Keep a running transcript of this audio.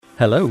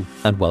Hello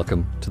and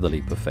welcome to The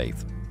Leap of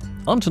Faith.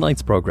 On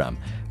tonight's programme,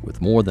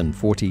 with more than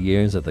 40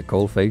 years at the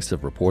coalface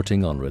of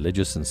reporting on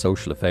religious and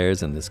social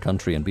affairs in this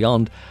country and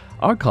beyond,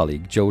 our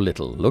colleague Joe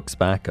Little looks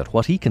back at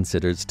what he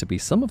considers to be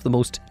some of the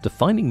most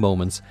defining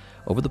moments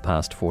over the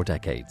past 4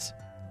 decades.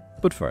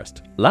 But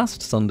first,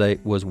 last Sunday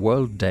was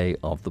World Day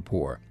of the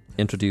Poor.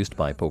 Introduced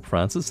by Pope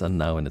Francis and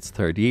now in its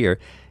 3rd year,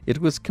 it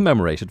was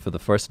commemorated for the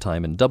first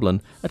time in Dublin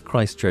at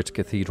Christ Church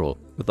Cathedral,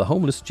 with the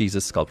homeless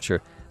Jesus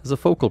sculpture as a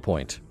focal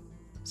point.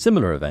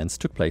 Similar events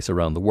took place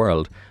around the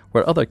world,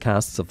 where other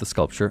casts of the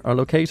sculpture are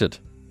located.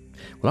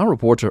 Well, our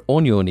reporter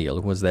Anya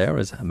O'Neill was there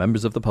as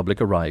members of the public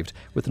arrived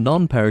with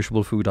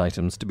non-perishable food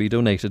items to be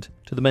donated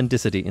to the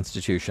Mendicity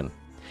Institution,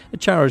 a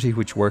charity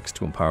which works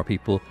to empower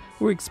people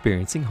who are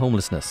experiencing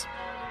homelessness.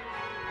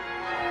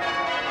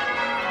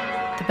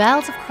 The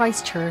bells of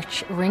Christ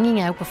Church ringing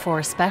out before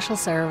a special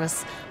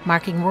service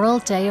marking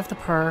World Day of the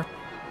Poor.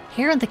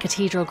 Here in the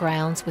cathedral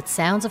grounds, with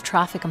sounds of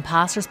traffic and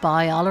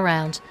passers-by all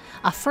around,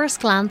 at first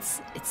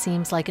glance it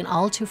seems like an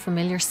all too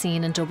familiar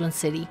scene in Dublin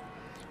City.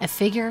 A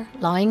figure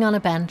lying on a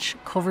bench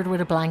covered with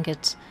a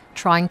blanket,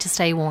 trying to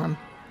stay warm.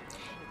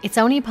 It's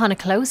only upon a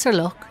closer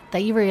look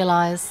that you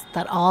realise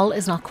that all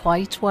is not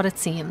quite what it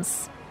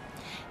seems.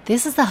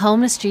 This is the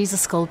Homeless Jesus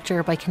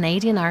sculpture by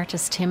Canadian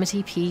artist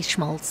Timothy P.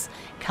 Schmaltz,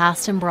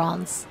 cast in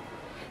bronze.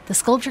 The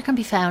sculpture can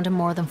be found in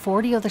more than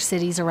 40 other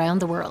cities around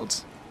the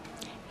world.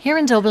 Here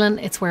in Dublin,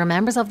 it's where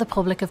members of the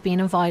public have been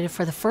invited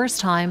for the first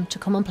time to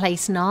come and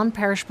place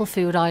non-perishable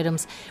food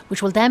items,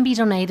 which will then be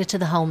donated to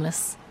the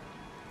homeless.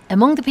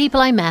 Among the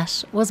people I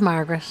met was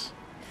Margaret.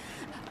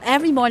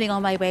 Every morning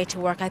on my way to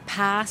work, I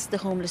pass the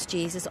homeless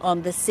Jesus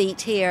on the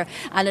seat here,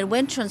 and in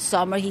winter and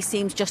summer he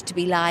seems just to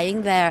be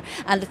lying there.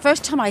 And the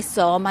first time I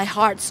saw him, my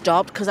heart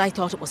stopped because I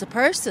thought it was a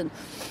person.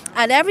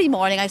 And every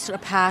morning I sort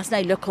of pass and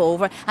I look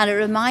over, and it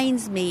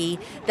reminds me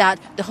that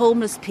the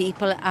homeless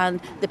people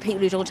and the people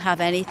who don't have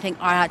anything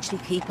are actually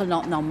people,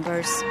 not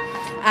numbers.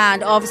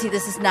 And obviously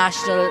this is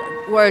National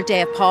World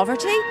Day of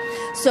Poverty.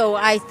 So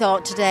I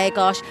thought today,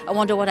 gosh, I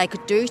wonder what I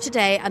could do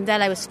today. And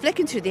then I was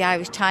flicking through the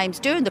Irish Times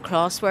doing the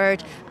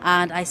crossword,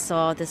 and I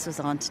saw this was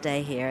on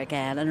today here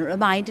again. And it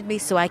reminded me,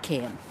 so I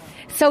came.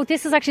 So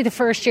this is actually the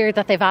first year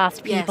that they've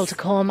asked people to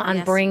come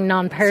and bring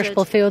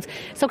non-perishable foods.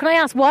 So can I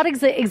ask, what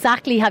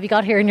exactly have you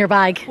got here in your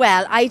bag?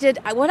 Well,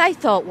 what I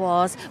thought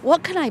was,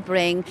 what can I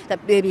bring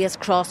that maybe is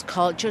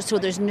cross-culture? So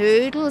there's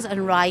noodles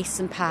and rice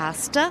and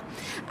pasta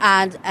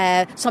and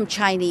some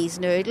Chinese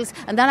noodles.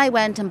 And then I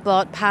went and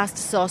bought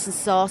pasta sauce and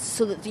sauce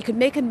so that you could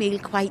make a meal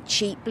quite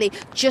cheaply.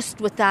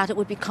 Just with that, it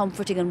would be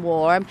comforting and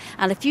warm.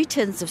 And a few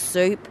tins of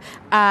soup.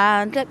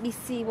 And let me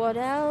see what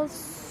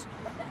else.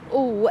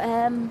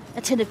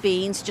 A tin of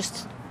beans,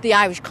 just the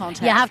Irish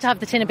content. You have to have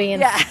the tin of beans.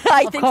 Yeah,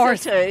 I think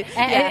course. So too.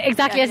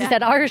 Exactly as you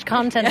said, Irish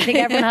content. I think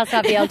everyone has to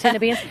have the old tin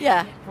of beans.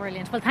 Yeah.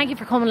 Brilliant. Well, thank you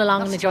for coming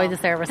along and enjoy the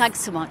service.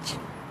 Thanks so much.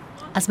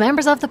 As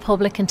members of the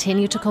public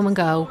continue to come and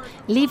go,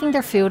 leaving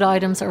their food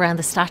items around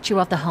the statue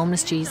of the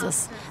homeless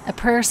Jesus, a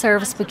prayer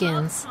service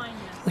begins,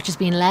 which is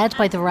being led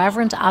by the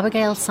Reverend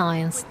Abigail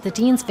Sines, the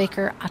Dean's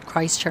Vicar at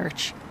Christ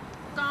Church.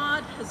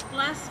 God has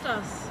blessed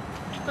us,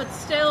 but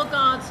still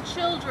God's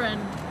children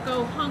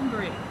go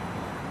hungry.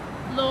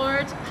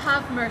 Lord,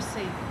 have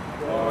mercy.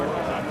 Lord,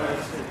 have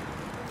mercy.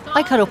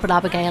 I caught up with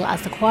Abigail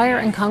as the choir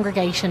and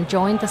congregation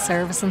joined the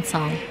service and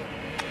song.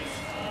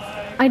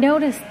 I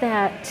noticed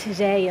that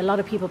today a lot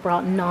of people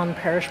brought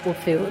non-perishable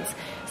foods.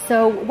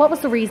 So what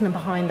was the reasoning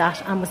behind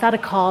that? And was that a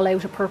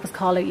purpose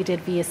call out you did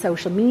via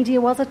social media,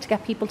 was it, to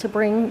get people to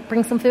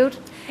bring some food?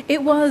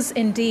 It was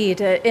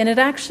indeed, and it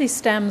actually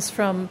stems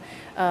from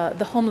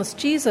the Homeless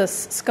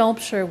Jesus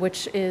sculpture,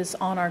 which is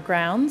on our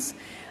grounds.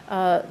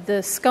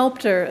 The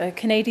sculptor, a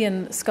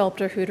Canadian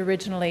sculptor who'd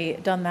originally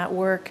done that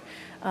work,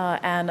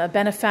 and a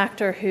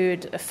benefactor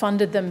who'd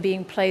funded them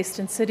being placed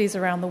in cities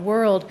around the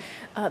world,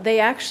 they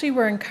actually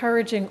were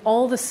encouraging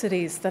all the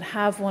cities that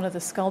have one of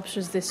the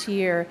sculptures this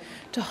year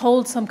to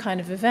hold some kind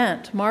of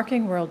event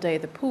marking World Day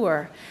of the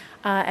Poor.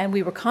 And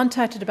we were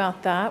contacted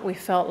about that. We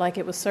felt like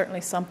it was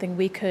certainly something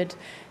we could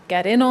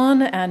get in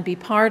on and be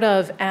part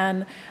of,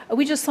 and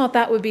we just thought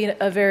that would be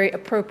a very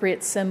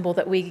appropriate symbol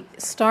that we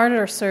started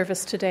our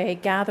service today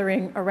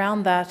gathering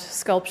around that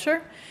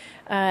sculpture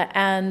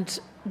and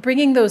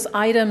bringing those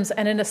items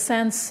and in a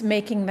sense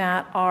making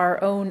that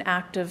our own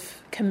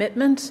active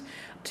commitment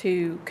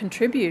to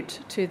contribute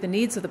to the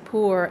needs of the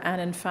poor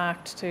and in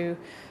fact to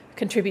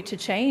contribute to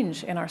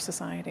change in our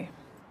society.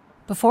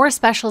 Before a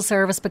special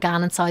service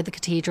began inside the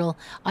cathedral,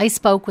 I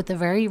spoke with the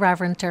Very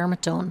Reverend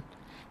Dermot Dunn,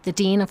 the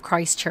Dean of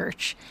Christ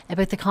Church,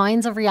 about the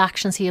kinds of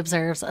reactions he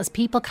observes as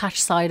people catch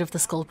sight of the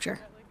sculpture.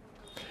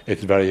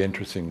 It's a very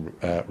interesting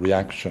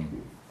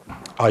reaction.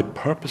 I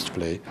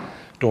purposefully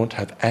don't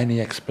have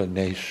any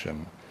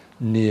explanation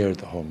near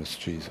the homeless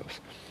Jesus.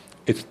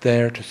 It's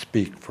there to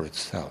speak for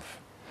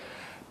itself.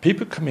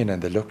 People come in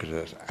and they look at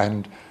it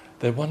and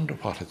they wonder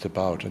what it's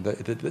about, and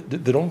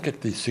they don't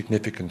get the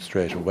significance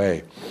straight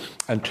away.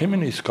 And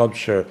Timony's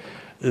sculpture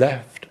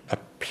left a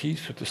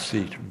piece of the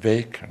seat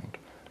vacant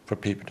for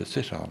people to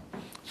sit on.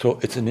 So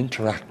it's an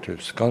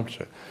interactive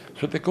sculpture.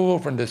 So they go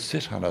over and they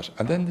sit on it,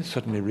 and then they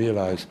suddenly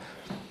realise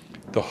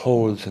the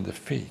holes in the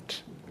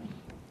feet.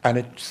 And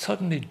it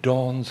suddenly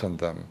dawns on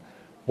them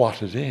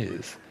what it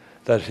is,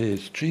 that it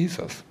is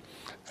Jesus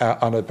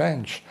on a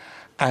bench.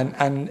 And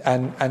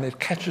it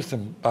catches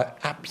them by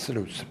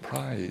absolute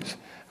surprise.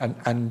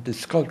 And the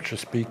sculpture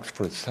speaks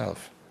for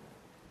itself.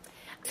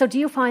 So do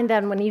you find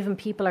then when even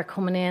people are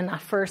coming in,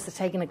 at first it's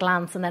taking a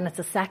glance and then it's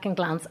a second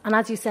glance, and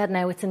as you said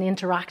now, it's an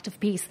interactive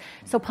piece,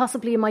 so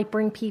possibly it might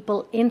bring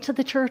people into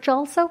the church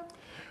also?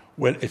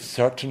 Well, it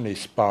certainly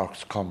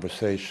sparks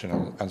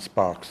conversation and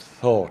sparks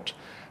thought.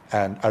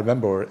 And I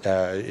remember,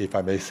 if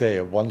I may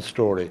say, one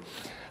story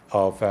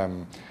of,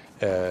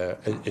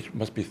 it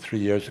must be 3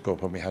 years ago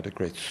when we had a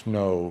great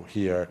snow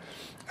here,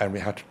 and we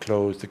had to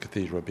close the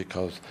cathedral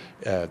because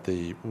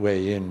the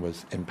way in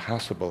was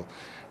impassable.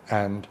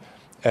 And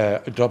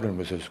Dublin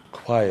was as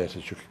quiet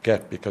as you could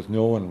get because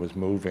no one was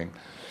moving.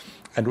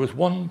 And there was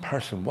one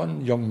person,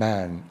 one young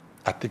man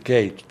at the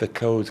gate, the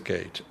closed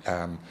gate,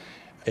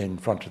 in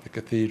front of the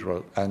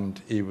cathedral,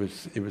 and he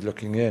was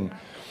looking in.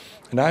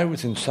 And I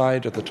was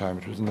inside at the time,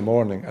 it was in the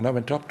morning, and I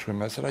went up to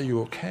him, I said, "Are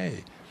you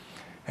okay?"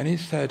 And he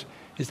said,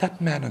 "Is that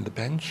man on the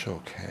bench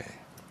okay?"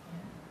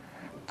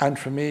 And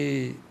for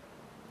me,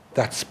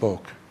 that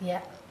spoke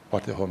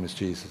what the Homeless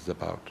Jesus is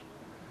about.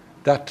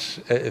 That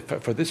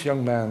for this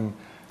young man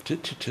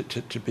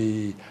to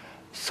be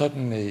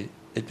suddenly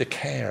the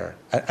care,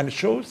 and it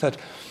shows that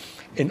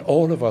in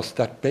all of us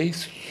that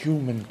base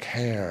human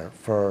care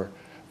for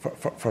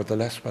the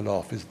less well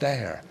off is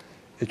there.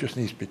 It just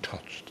needs to be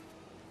touched.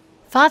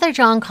 Father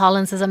John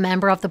Collins is a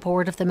member of the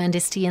board of the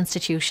Mendisti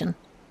Institution.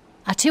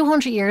 At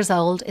 200 years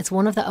old, it's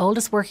one of the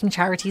oldest working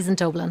charities in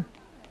Dublin.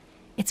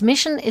 Its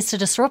mission is to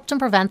disrupt and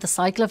prevent the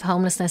cycle of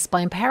homelessness by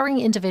empowering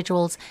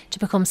individuals to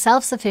become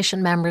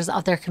self-sufficient members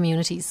of their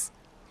communities.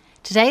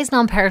 Today's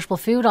non-perishable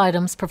food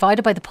items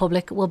provided by the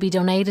public will be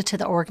donated to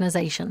the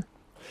organisation.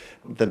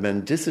 The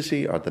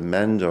mendicity, or the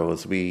mendo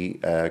as we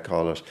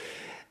call it,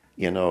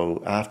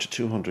 after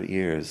 200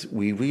 years,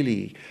 we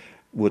really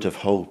would have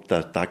hoped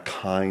that that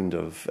kind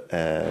of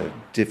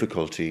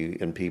difficulty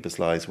in people's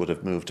lives would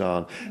have moved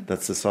on,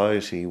 that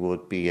society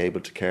would be able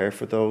to care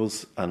for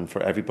those and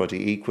for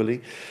everybody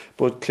equally.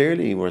 But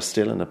clearly we're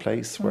still in a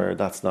place where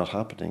that's not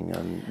happening,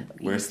 and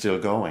we're still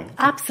going.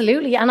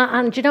 Absolutely.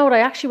 And you know what, I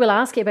actually will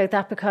ask you about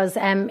that, because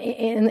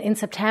in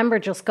September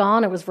just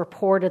gone, it was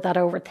reported that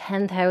over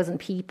 10,000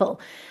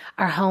 people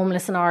are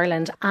homeless in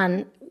Ireland,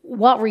 and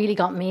what really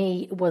got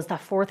me was that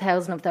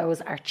 4,000 of those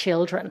are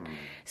children.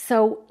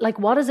 So,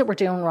 what is it we're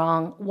doing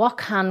wrong? What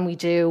can we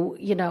do?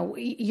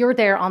 You're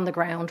there on the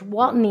ground.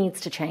 What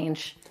needs to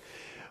change?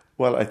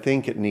 Well, I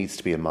think it needs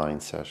to be a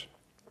mindset.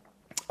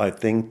 I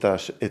think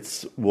that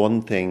it's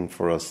one thing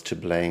for us to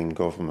blame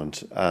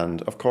government,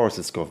 and of course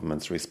it's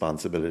government's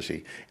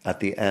responsibility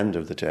at the end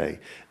of the day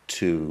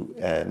to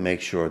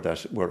make sure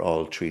that we're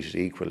all treated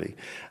equally,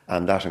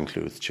 and that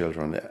includes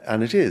children.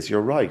 And it is,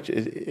 you're right,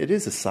 it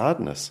is a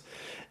sadness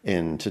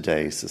in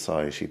today's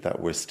society that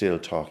we're still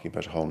talking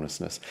about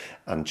homelessness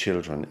and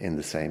children in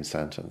the same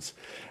sentence.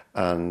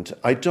 And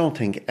I don't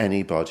think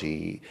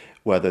anybody,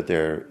 whether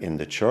they're in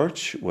the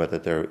church, whether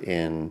they're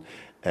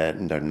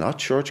they're not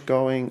church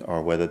going,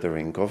 or whether they're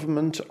in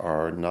government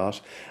or not,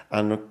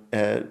 and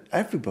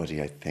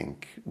everybody, I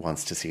think,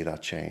 wants to see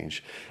that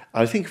change.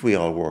 I think if we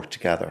all work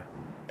together,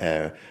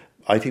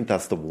 I think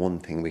that's the one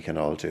thing we can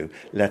all do.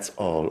 Let's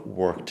all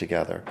work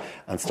together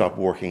and stop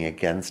working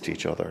against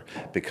each other,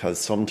 because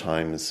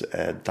sometimes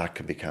that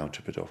can be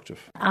counterproductive.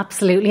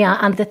 Absolutely.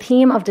 And the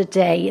theme of the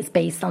day is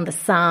based on the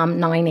Psalm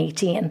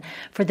 9:18.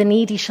 For the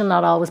needy shall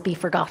not always be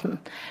forgotten,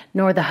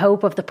 nor the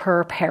hope of the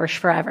poor perish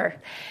forever.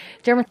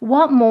 Dermot,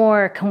 what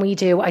more can we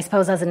do, I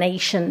suppose, as a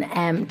nation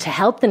to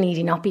help the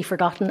needy not be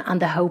forgotten and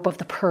the hope of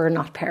the poor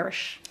not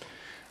perish?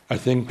 I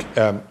think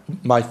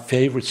my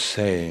favourite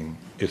saying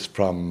is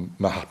from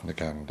Mahatma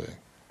Gandhi.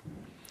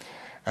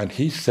 And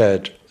he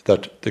said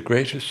that the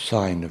greatest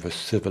sign of a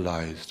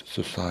civilised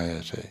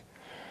society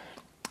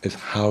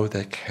is how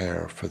they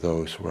care for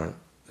those who are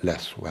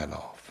less well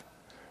off,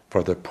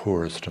 for the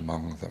poorest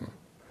among them.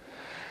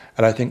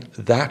 And I think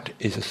that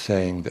is a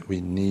saying that we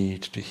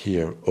need to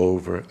hear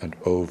over and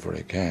over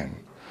again,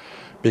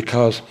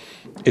 because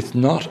it's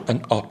not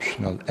an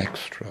optional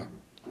extra.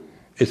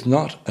 It's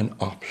not an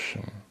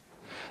option.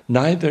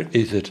 Neither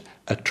is it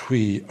a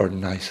twee or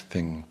nice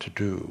thing to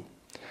do.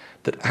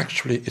 That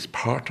actually is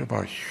part of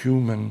our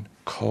human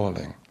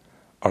calling,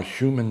 our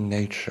human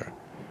nature,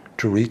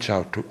 to reach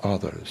out to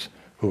others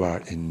who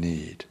are in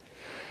need.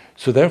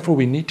 So therefore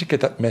we need to get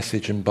that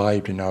message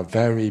imbibed in our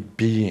very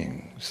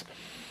beings,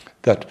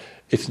 that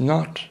it's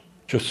not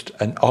just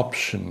an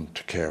option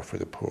to care for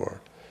the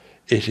poor.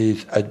 It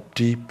is a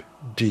deep,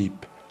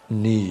 deep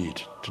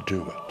need to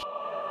do it.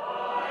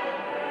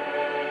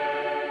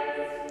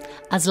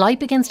 As light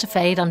begins to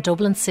fade on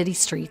Dublin's city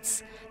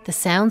streets, the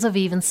sounds of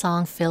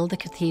evensong fill the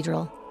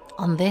cathedral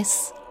on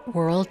this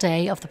World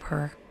Day of the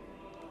Poor.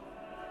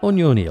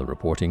 Anya O'Neill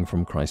reporting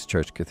from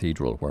Christchurch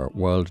Cathedral, where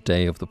World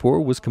Day of the Poor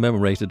was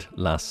commemorated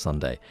last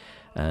Sunday.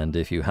 And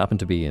if you happen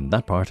to be in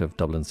that part of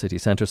Dublin city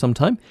centre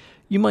sometime,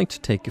 you might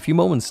take a few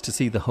moments to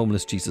see the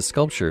Homeless Jesus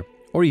sculpture,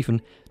 or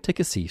even take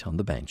a seat on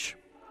the bench.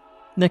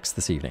 Next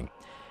this evening,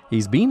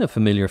 he's been a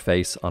familiar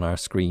face on our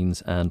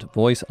screens and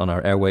voice on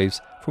our airwaves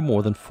for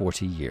more than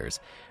 40 years,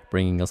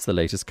 bringing us the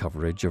latest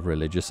coverage of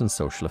religious and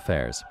social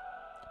affairs.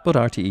 But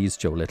RTE's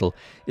Joe Little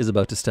is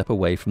about to step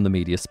away from the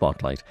media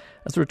spotlight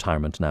as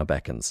retirement now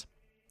beckons.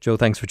 Joe,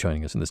 thanks for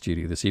joining us in the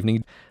studio this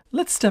evening.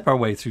 Let's step our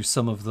way through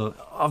some of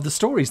the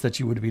stories that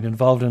you would have been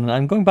involved in.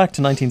 I'm going back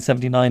to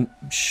 1979.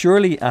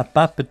 Surely at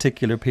that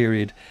particular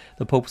period,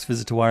 the Pope's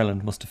visit to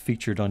Ireland must have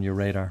featured on your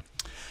radar.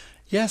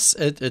 Yes,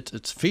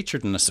 it's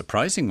featured in a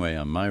surprising way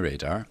on my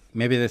radar.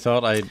 Maybe they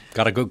thought I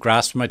got a good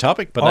grasp of my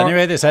topic, but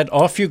anyway, they said,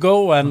 off you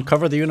go and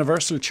cover the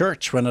Universal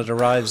Church when it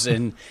arrives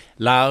in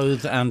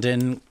Louth and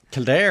in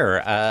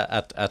Kildare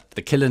at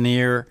the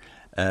Killinear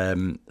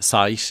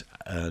site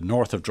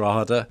north of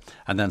Drogheda,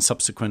 and then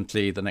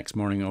subsequently the next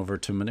morning over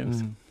to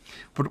Maynooth.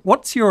 But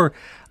what's your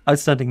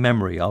outstanding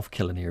memory of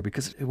Killinear?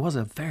 Because it was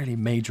a fairly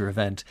major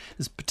event,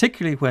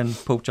 particularly when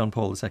Pope John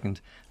Paul II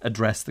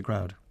addressed the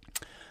crowd.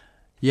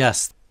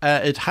 Yes,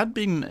 it had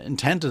been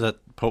intended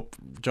that Pope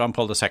John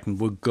Paul II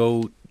would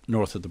go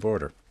north of the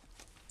border.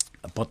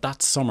 But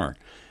that summer,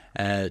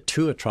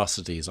 two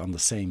atrocities on the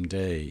same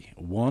day,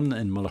 one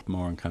in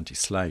Mullaghmore in County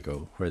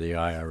Sligo, where the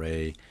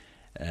IRA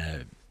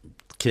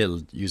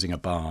killed, using a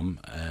bomb,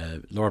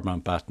 Lord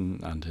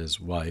Mountbatten and his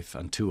wife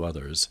and two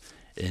others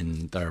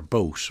in their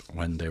boat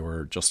when they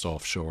were just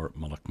offshore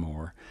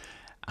Mullaghmore.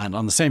 And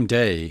on the same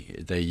day,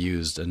 they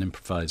used an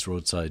improvised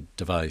roadside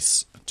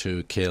device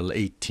to kill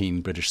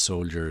 18 British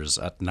soldiers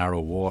at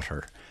Narrow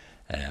Water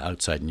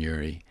outside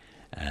Newry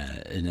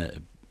in a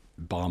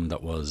bomb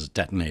that was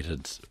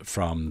detonated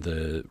from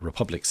the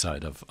Republic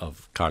side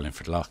of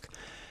Carlingford Lough.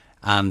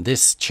 And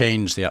this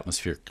changed the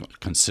atmosphere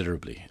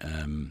considerably.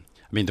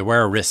 There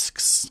were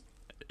risks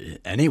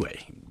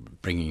anyway,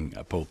 bringing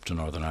a pope to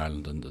Northern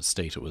Ireland and the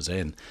state it was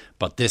in,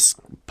 but this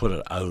put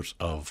it out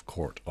of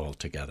court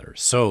altogether.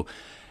 So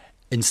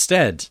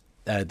instead,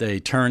 they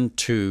turned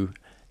to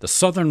the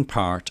southern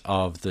part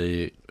of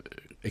the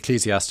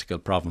ecclesiastical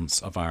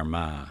province of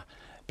Armagh,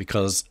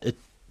 because it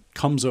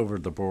comes over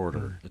the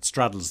border, it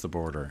straddles the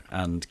border,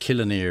 and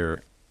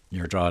Killinear,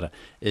 near Drogheda,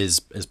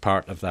 is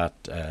part of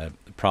that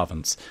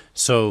province.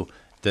 So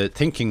the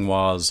thinking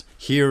was,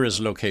 here is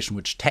a location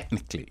which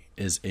technically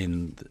is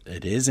in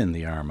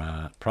the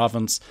Armagh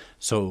province.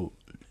 So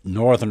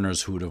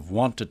northerners who would have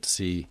wanted to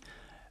see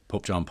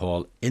Pope John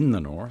Paul in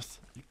the north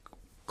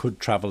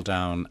could travel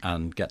down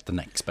and get the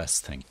next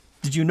best thing.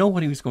 Did you know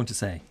what he was going to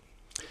say?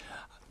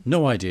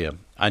 No idea.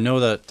 I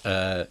know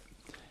that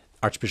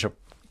Archbishop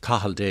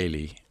Cathal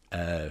Daly,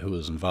 who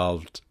was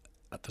involved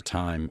at the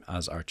time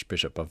as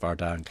Archbishop of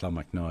Ardagh and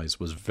Clonmacnoise,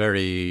 was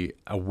very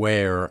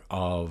aware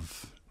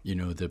of,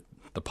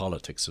 the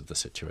politics of the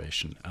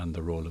situation and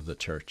the role of the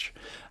church.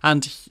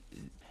 And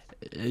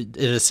it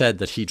is said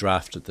that he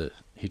drafted the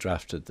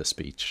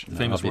speech.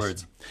 Famous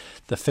words.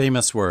 The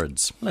famous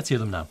words. Let's hear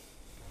them now.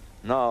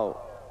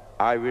 Now,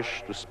 I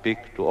wish to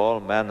speak to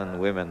all men and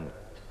women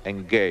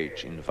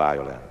engaged in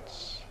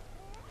violence.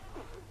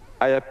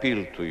 I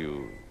appeal to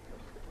you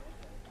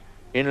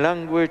in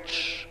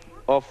language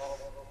of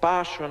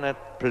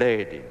passionate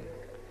pleading.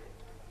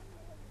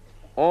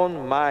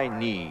 On my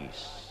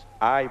knees,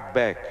 I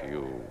beg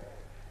you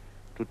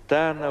to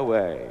turn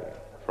away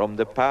from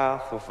the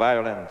path of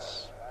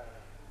violence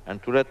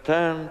and to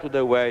return to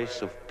the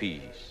ways of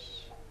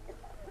peace.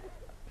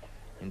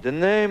 In the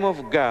name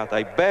of God,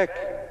 I beg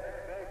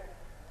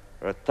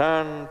you,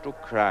 return to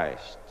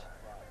Christ,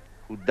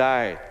 who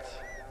died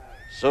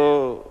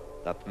so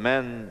that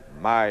men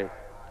might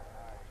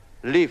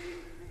live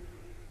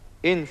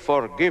in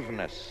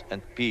forgiveness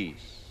and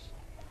peace.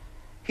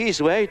 He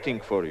is waiting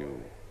for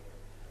you,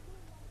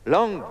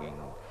 longing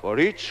for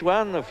each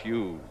one of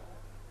you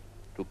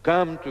to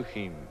come to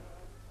him,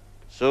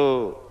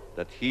 so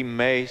that he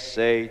may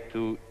say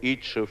to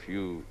each of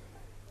you,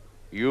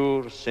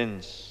 your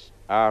sins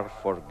are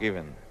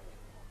forgiven.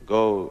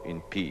 Go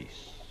in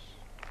peace.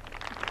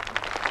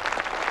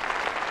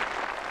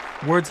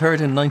 Words heard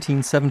in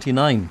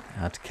 1979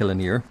 at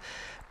Killinear.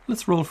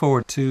 Let's roll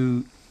forward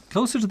to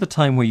closer to the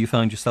time where you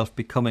found yourself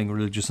becoming a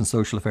religious and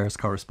social affairs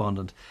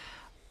correspondent.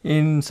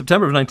 In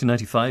September of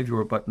 1995, you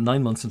were about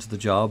 9 months into the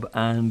job,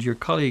 and your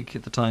colleague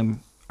at the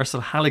time,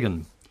 Ursula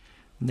Halligan,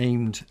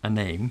 named a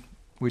name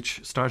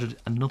which started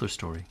another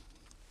story.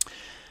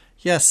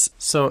 Yes,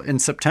 so in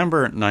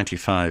September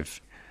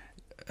 95,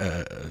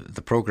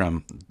 the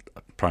programme,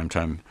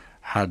 Primetime,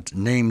 had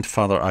named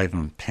Father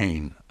Ivan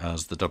Payne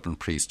as the Dublin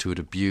priest who had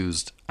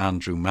abused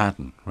Andrew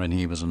Madden when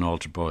he was an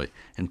altar boy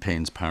in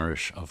Payne's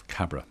parish of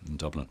Cabra in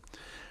Dublin.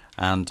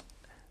 And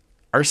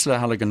Ursula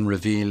Halligan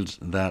revealed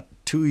that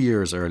 2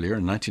 years earlier,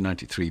 in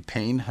 1993,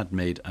 Payne had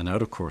made an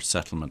out-of-court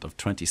settlement of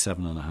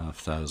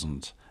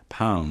 £27,500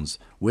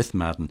 with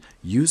Madden,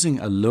 using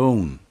a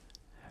loan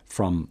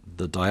from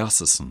the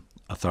diocesan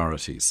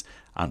authorities,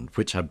 and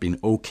which had been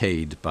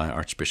okayed by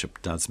Archbishop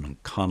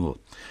Desmond Connell.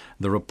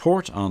 The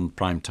report on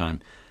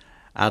Primetime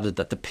added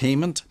that the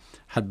payment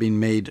had been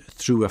made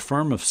through a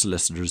firm of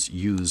solicitors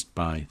used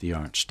by the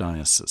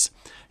Archdiocese.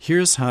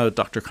 Here's how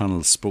Dr.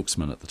 Connell's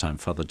spokesman at the time,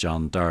 Father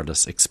John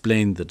Dardis,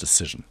 explained the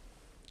decision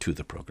to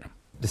the programme.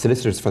 The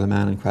solicitors for the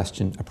man in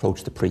question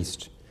approached the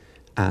priest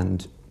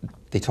and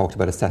they talked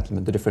about a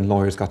settlement. The different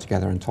lawyers got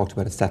together and talked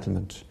about a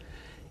settlement.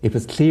 It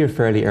was clear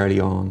fairly early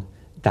on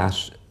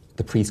that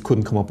the priest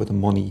couldn't come up with the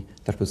money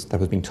that was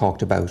being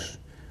talked about.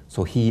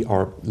 So he,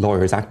 or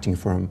lawyers acting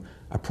for him,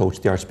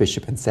 approached the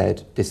Archbishop and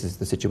said, this is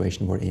the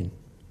situation we're in.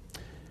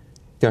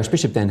 The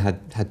Archbishop then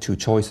had two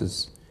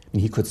choices. I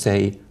mean, he could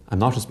say, I'm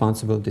not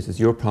responsible, this is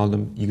your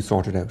problem, you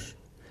sort it out.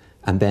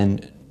 And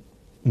then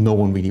no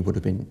one really would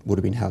have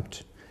been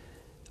helped.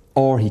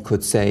 Or he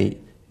could say,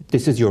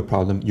 this is your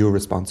problem, you're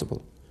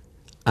responsible,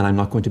 and I'm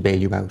not going to bail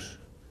you out.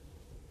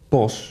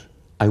 But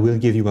I will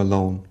give you a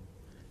loan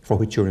for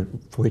which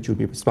you'll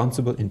be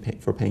responsible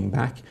for paying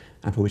back,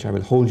 and for which I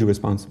will hold you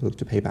responsible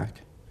to pay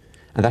back.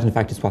 And that, in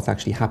fact, is what's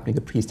actually happening.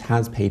 The priest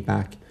has paid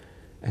back,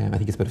 I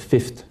think it's about a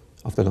fifth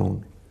of the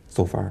loan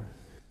so far.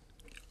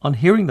 On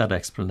hearing that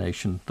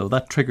explanation, though,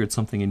 that triggered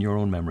something in your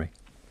own memory.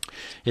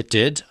 It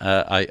did.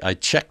 I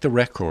checked the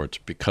record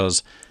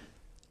because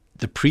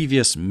the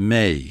previous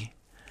May,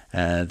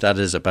 that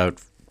is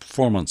about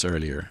 4 months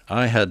earlier,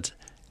 I had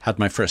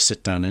my first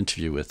sit-down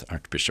interview with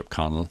Archbishop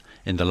Connell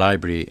in the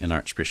library in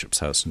Archbishop's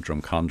house in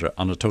Drumcondra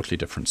on a totally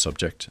different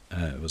subject.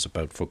 It was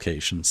about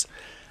vocations.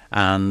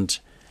 And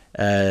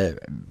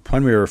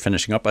when we were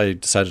finishing up, I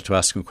decided to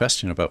ask him a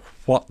question about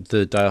what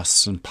the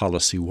diocesan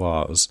policy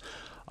was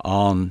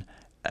on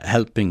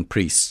helping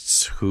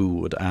priests who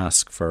would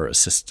ask for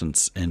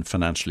assistance in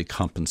financially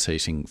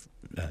compensating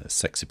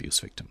sex abuse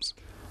victims.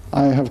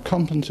 I have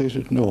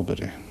compensated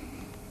nobody.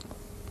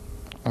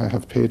 I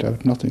have paid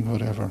out nothing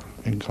whatever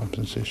in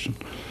compensation.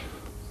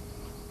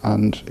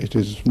 And it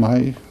is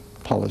my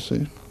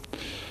policy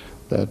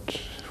that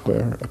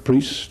where a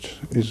priest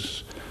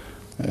is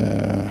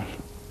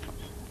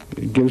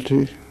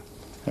guilty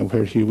and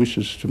where he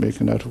wishes to make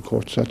an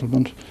out-of-court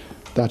settlement,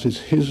 that is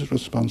his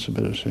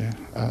responsibility,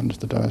 and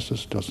the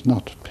diocese does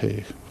not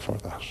pay for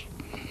that.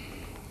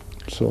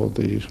 So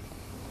the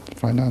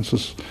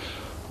finances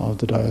of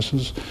the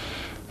diocese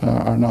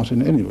are not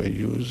in any way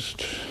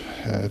used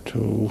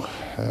to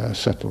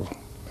settle,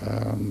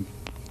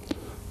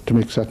 to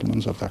make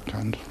settlements of that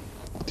kind.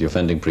 The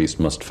offending priest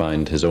must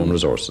find his own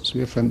resources.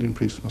 The offending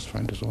priest must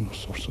find his own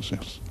resources,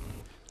 yes.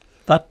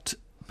 That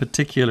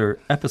particular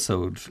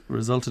episode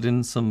resulted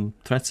in some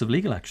threats of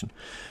legal action.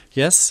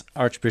 Yes,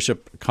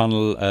 Archbishop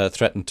Connell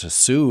threatened to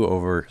sue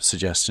over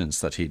suggestions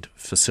that he'd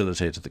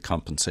facilitated the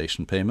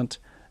compensation payment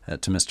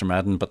to Mr.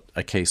 Madden, but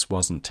a case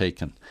wasn't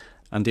taken.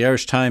 And the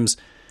Irish Times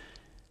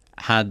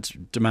had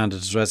demanded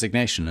his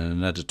resignation in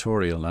an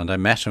editorial, and I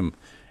met him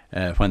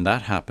when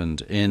that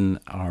happened in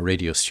our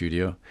radio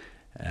studio,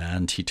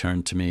 and he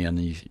turned to me and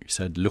he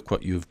said, "Look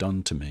what you've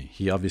done to me."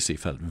 He obviously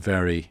felt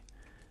very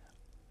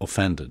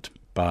offended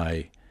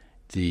by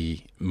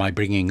my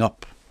bringing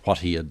up what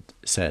he had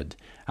said.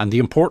 And the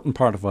important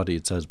part of what he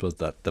had said was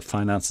that the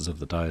finances of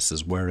the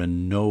diocese were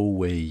in no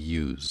way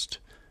used,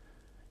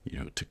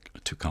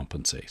 to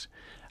compensate.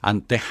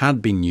 And they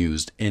had been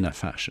used in a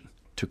fashion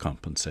to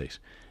compensate.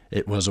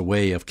 It was a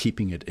way of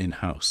keeping it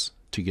in-house,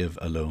 to give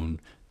a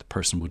loan. The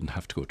person wouldn't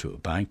have to go to a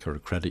bank or a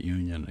credit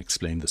union and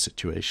explain the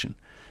situation.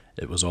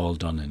 It was all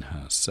done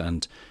in-house.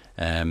 And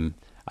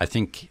I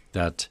think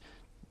that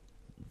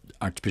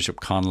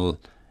Archbishop Connell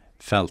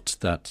felt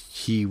that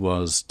he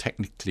was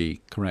technically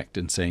correct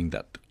in saying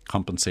that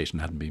compensation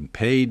hadn't been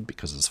paid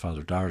because, as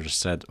Father Dardis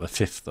said, a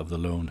fifth of the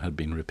loan had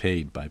been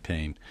repaid by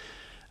paying.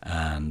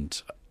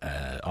 And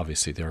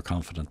obviously they were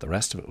confident the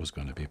rest of it was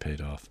going to be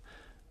paid off.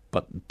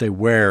 But they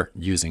were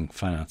using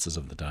finances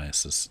of the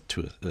diocese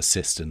to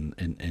assist in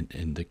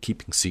the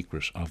keeping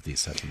secret of these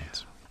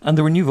settlements. And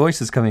there were new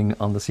voices coming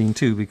on the scene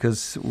too,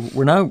 because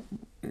we're now,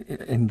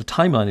 in the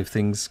timeline of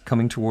things,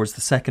 coming towards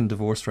the second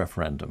divorce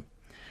referendum.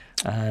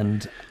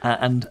 And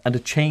a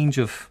change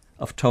of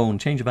tone,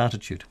 change of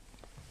attitude.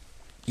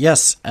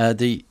 Yes,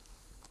 the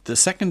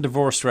second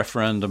divorce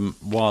referendum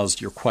was,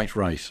 you're quite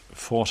right,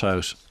 fought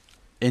out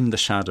in the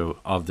shadow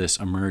of this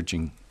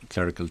emerging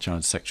clerical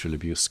child sexual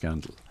abuse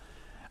scandal,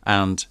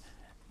 and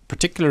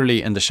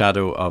particularly in the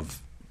shadow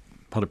of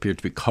what appeared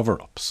to be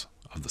cover-ups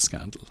of the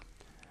scandal.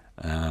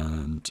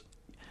 And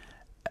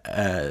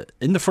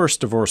in the first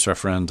divorce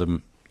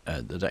referendum,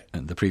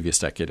 the previous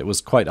decade, it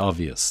was quite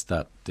obvious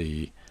that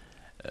the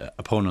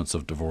opponents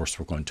of divorce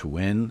were going to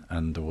win,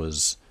 and there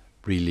was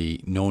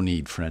really no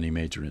need for any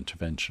major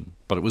intervention.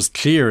 But it was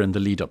clear in the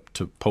lead up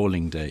to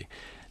polling day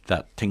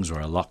that things were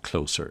a lot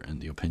closer in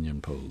the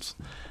opinion polls,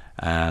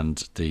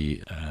 and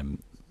the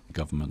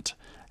government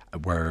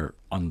were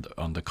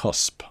on the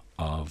cusp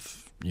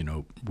of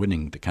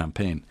winning the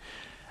campaign.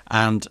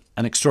 And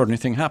an extraordinary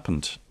thing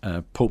happened.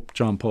 Pope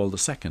John Paul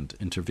II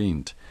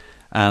intervened,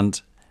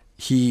 and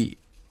he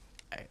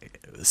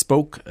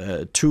spoke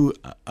to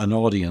an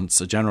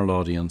audience, a general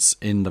audience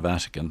in the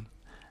Vatican,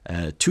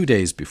 2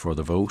 days before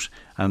the vote,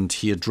 and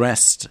he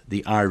addressed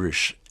the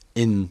Irish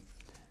in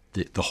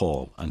the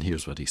hall, and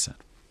here's what he said.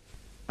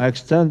 I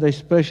extend a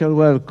special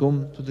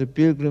welcome to the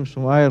pilgrims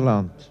from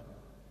Ireland,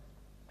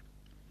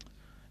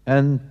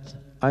 and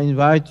I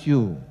invite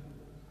you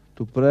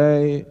to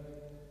pray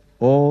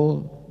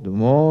all the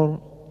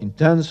more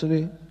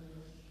intensely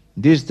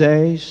these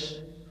days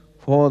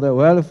for the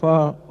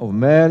welfare of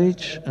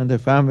marriage and the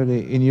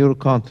family in your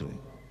country.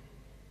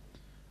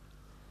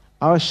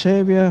 Our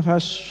Savior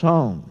has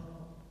shown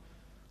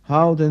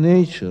how the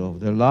nature of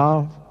the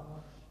love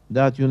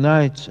that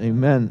unites a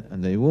man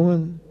and a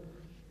woman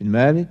in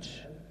marriage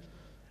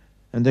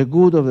and the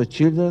good of the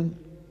children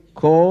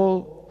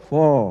call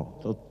for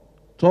the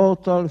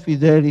total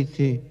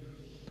fidelity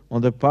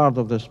on the part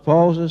of the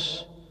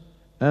spouses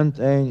and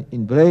an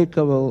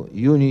unbreakable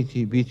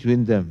unity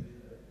between them.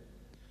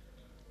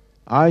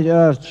 I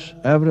urge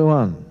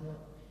everyone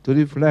to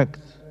reflect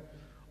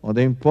on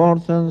the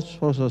importance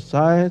for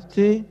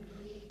society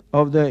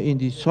of the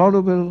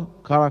indissoluble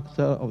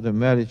character of the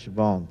marriage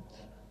bond.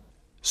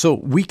 So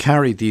we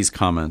carried these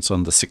comments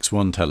on the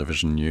 6-1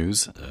 television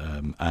news,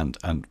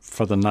 and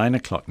for the 9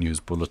 o'clock news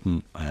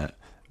bulletin,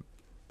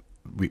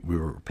 we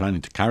were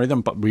planning to carry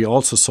them, but we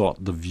also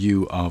sought the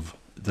view of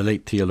the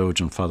late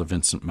theologian Father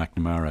Vincent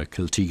McNamara, a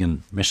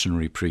Kiltegan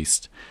missionary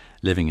priest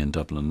living in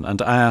Dublin.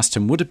 And I asked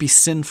him, would it be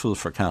sinful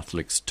for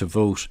Catholics to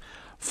vote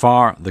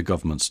for the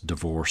government's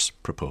divorce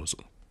proposal?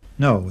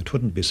 No, it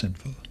wouldn't be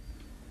sinful.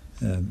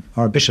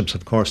 Our bishops,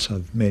 of course,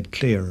 have made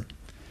clear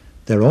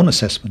their own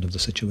assessment of the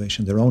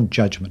situation, their own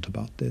judgment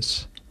about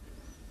this.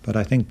 But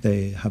I think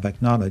they have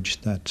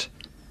acknowledged that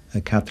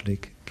a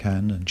Catholic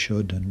can and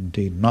should and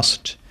indeed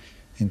must,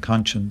 in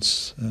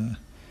conscience,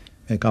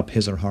 make up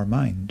his or her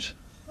mind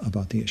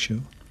about the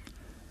issue,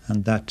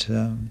 and that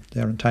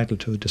they are entitled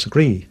to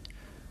disagree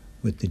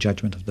with the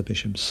judgment of the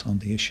bishops on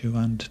the issue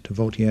and to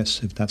vote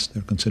yes if that's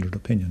their considered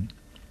opinion.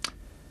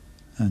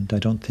 And I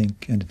don't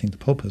think anything the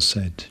Pope has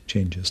said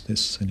changes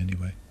this in any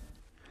way.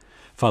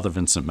 Father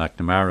Vincent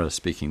McNamara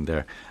speaking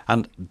there.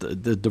 And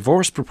the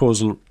divorce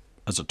proposal,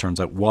 as it turns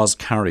out, was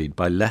carried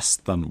by less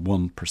than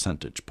 1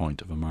 percentage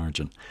point of a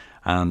margin.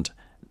 And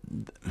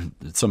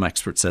some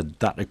experts said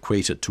that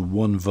equated to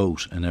 1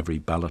 vote in every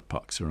ballot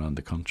box around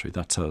the country.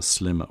 That's how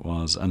slim it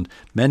was. And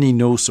many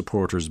no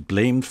supporters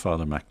blamed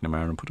Father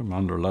McNamara and put him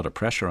under a lot of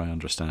pressure, I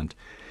understand.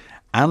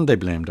 And they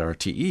blamed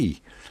RTE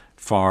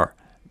for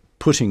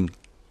putting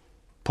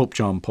Pope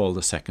John Paul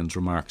II's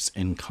remarks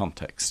in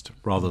context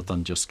rather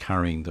than just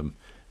carrying them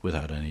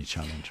without any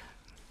challenge.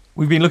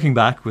 We've been looking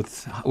back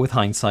with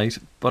hindsight,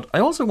 but I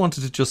also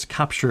wanted to just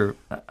capture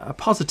a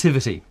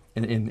positivity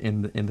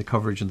in the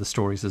coverage and the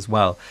stories as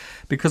well.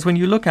 Because when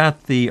you look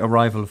at the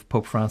arrival of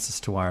Pope Francis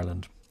to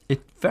Ireland,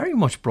 it very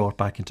much brought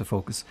back into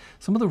focus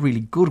some of the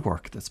really good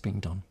work that's being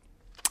done.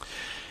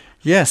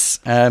 Yes.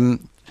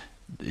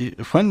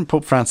 When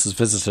Pope Francis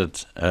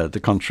visited the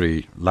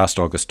country last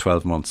August,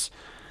 12 months,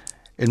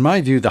 in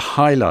my view, the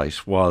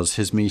highlight was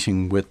his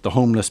meeting with the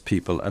homeless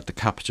people at the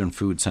Capuchin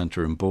Food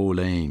Centre in Bow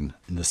Lane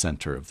in the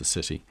centre of the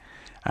city.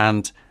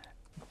 And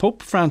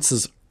Pope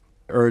Francis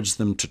urged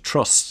them to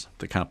trust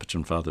the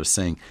Capuchin Fathers,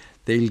 saying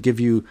they'll give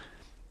you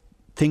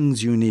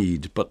things you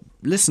need, but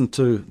listen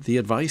to the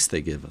advice they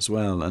give as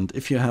well. And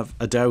if you have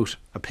a doubt,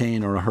 a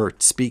pain or a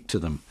hurt, speak to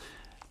them.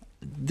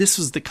 This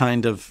was the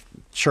kind of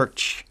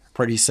church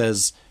where he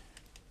says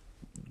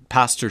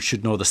pastors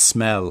should know the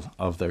smell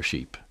of their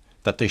sheep,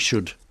 that they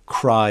should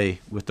cry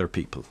with their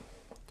people.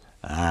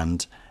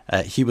 And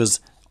he was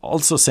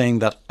also saying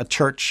that a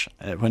church,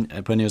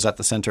 when he was at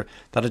the centre,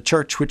 that a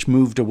church which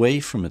moved away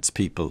from its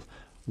people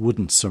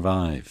wouldn't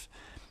survive.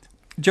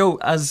 Joe,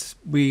 as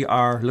we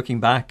are looking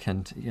back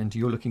and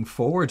you're looking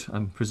forward,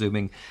 I'm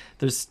presuming,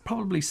 there's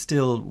probably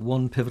still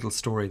one pivotal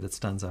story that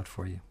stands out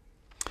for you.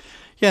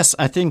 Yes,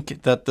 I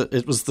think that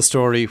it was the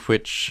story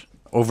which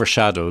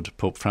overshadowed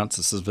Pope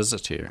Francis's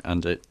visit here,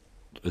 and it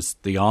is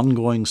the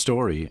ongoing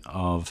story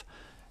of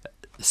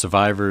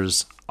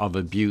survivors of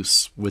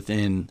abuse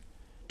within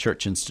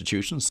church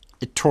institutions.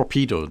 It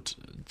torpedoed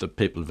the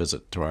papal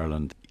visit to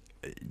Ireland.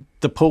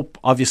 The Pope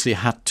obviously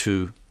had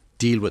to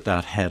deal with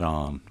that head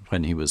on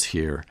when he was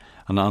here.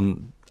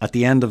 And at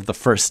the end of the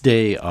first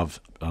day of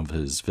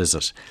his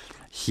visit,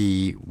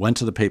 he went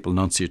to the papal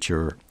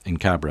nunciature in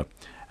Cabra,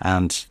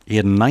 and he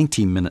had a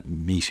 90-minute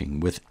meeting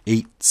with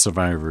 8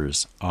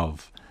 survivors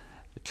of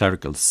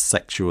clerical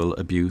sexual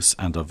abuse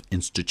and of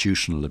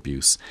institutional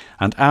abuse.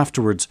 And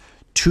afterwards,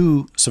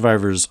 2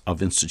 survivors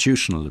of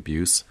institutional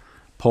abuse,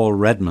 Paul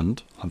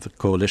Redmond of the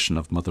Coalition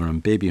of Mother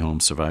and Baby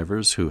Home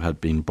Survivors, who had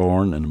been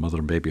born in a mother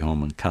and baby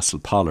home in Castle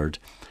Pollard,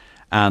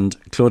 and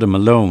Clodagh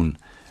Malone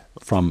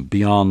from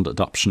Beyond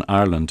Adoption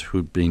Ireland,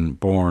 who'd been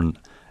born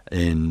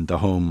in the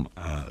home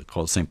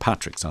called St.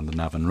 Patrick's on the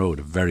Navan Road,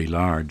 a very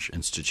large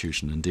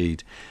institution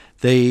indeed.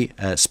 They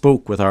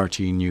spoke with RT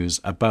News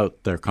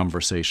about their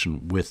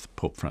conversation with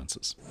Pope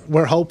Francis.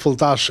 We're hopeful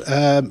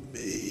that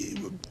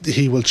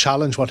he will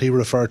challenge what he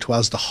referred to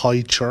as the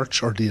high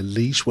church or the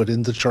elite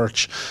within the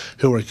church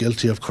who are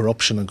guilty of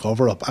corruption and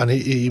cover-up. And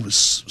he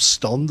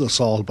stunned us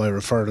all by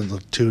referring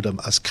to them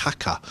as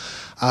caca.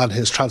 And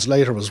his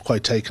translator was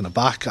quite taken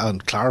aback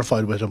and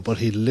clarified with him, but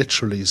he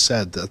literally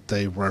said that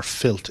they were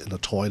filth in a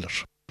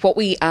toilet. What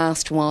we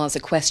asked was a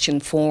question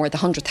for the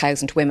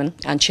 100,000 women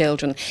and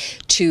children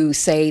to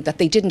say that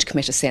they didn't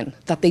commit a sin,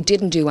 that they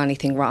didn't do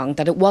anything wrong,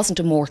 that it wasn't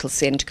a mortal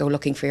sin to go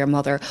looking for your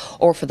mother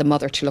or for the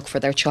mother to look for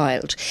their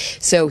child.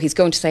 So he's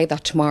going to say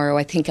that tomorrow,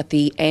 I think, at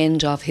the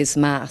end of his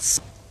Mass.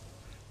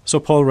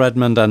 So Paul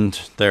Redmond and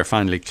there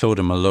finally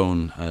Clodagh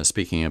Malone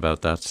speaking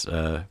about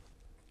that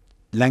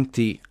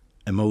lengthy,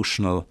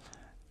 emotional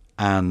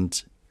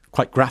and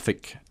quite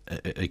graphic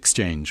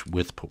exchange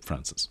with Pope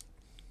Francis.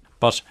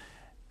 But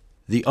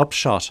the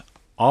upshot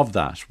of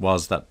that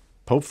was that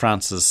Pope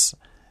Francis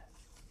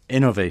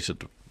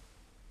innovated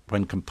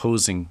when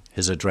composing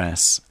his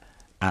address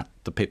at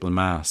the papal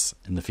Mass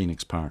in the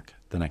Phoenix Park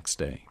the next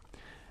day.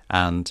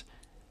 And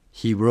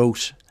he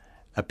wrote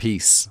a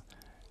piece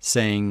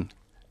saying,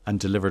 and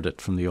delivered it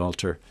from the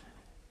altar,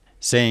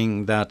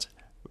 saying that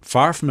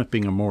far from it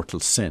being a mortal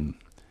sin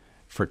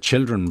for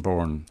children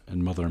born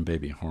in mother and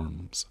baby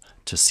homes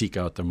to seek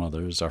out their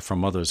mothers, or for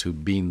mothers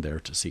who've been there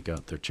to seek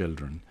out their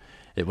children,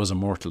 it was a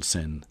mortal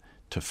sin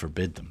to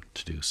forbid them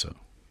to do so.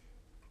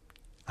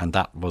 And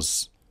that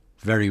was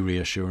very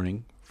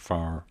reassuring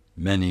for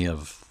many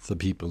of the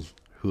people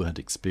who had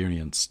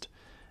experienced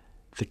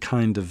the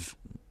kind of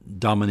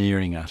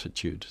domineering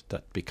attitude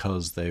that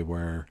because they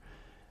were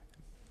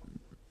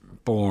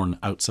born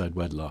outside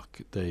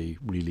wedlock, they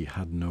really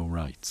had no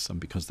rights. And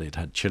because they'd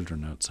had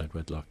children outside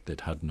wedlock,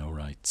 they'd had no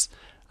rights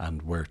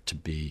and were to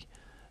be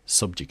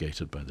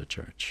subjugated by the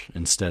church.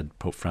 Instead,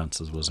 Pope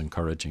Francis was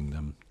encouraging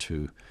them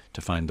to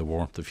find the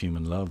warmth of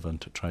human love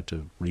and to try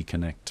to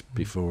reconnect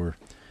before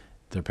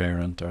their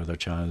parent or their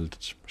child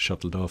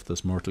shuttled off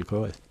this mortal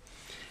coil.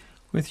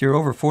 With your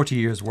over 40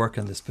 years' work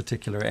in this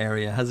particular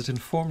area, has it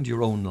informed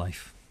your own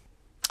life?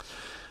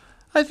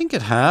 I think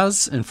it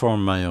has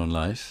informed my own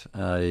life.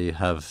 I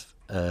have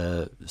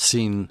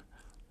seen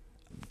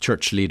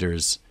church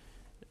leaders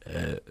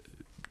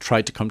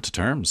try to come to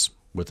terms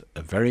with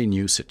a very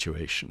new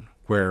situation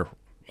where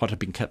what had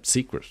been kept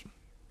secret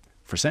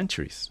for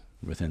centuries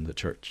within the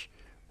church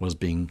was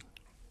being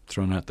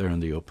thrown out there in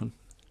the open,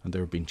 and they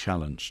were being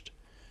challenged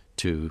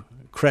to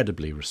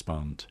credibly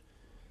respond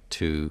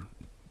to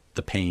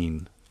the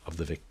pain of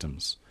the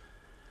victims.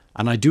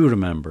 And I do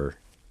remember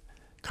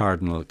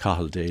Cardinal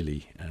Cathal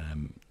Daly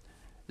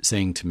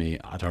saying to me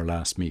at our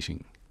last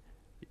meeting,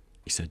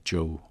 he said,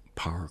 "Joe,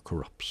 power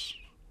corrupts,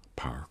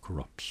 power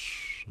corrupts."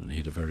 And he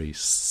had a very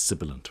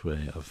sibilant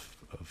way of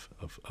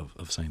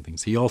saying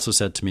things. He also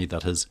said to me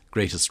that his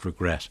greatest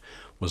regret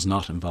was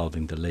not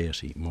involving the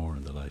laity more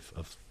in the life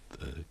of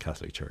the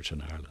Catholic Church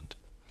in Ireland.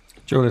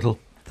 Joe Little,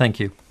 thank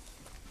you.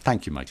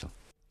 Thank you, Michael.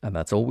 And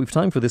that's all we've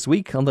time for this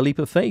week on The Leap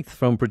of Faith.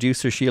 From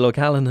producer Sheila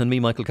O'Callaghan and me,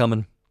 Michael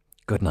Cummin.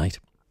 Good night.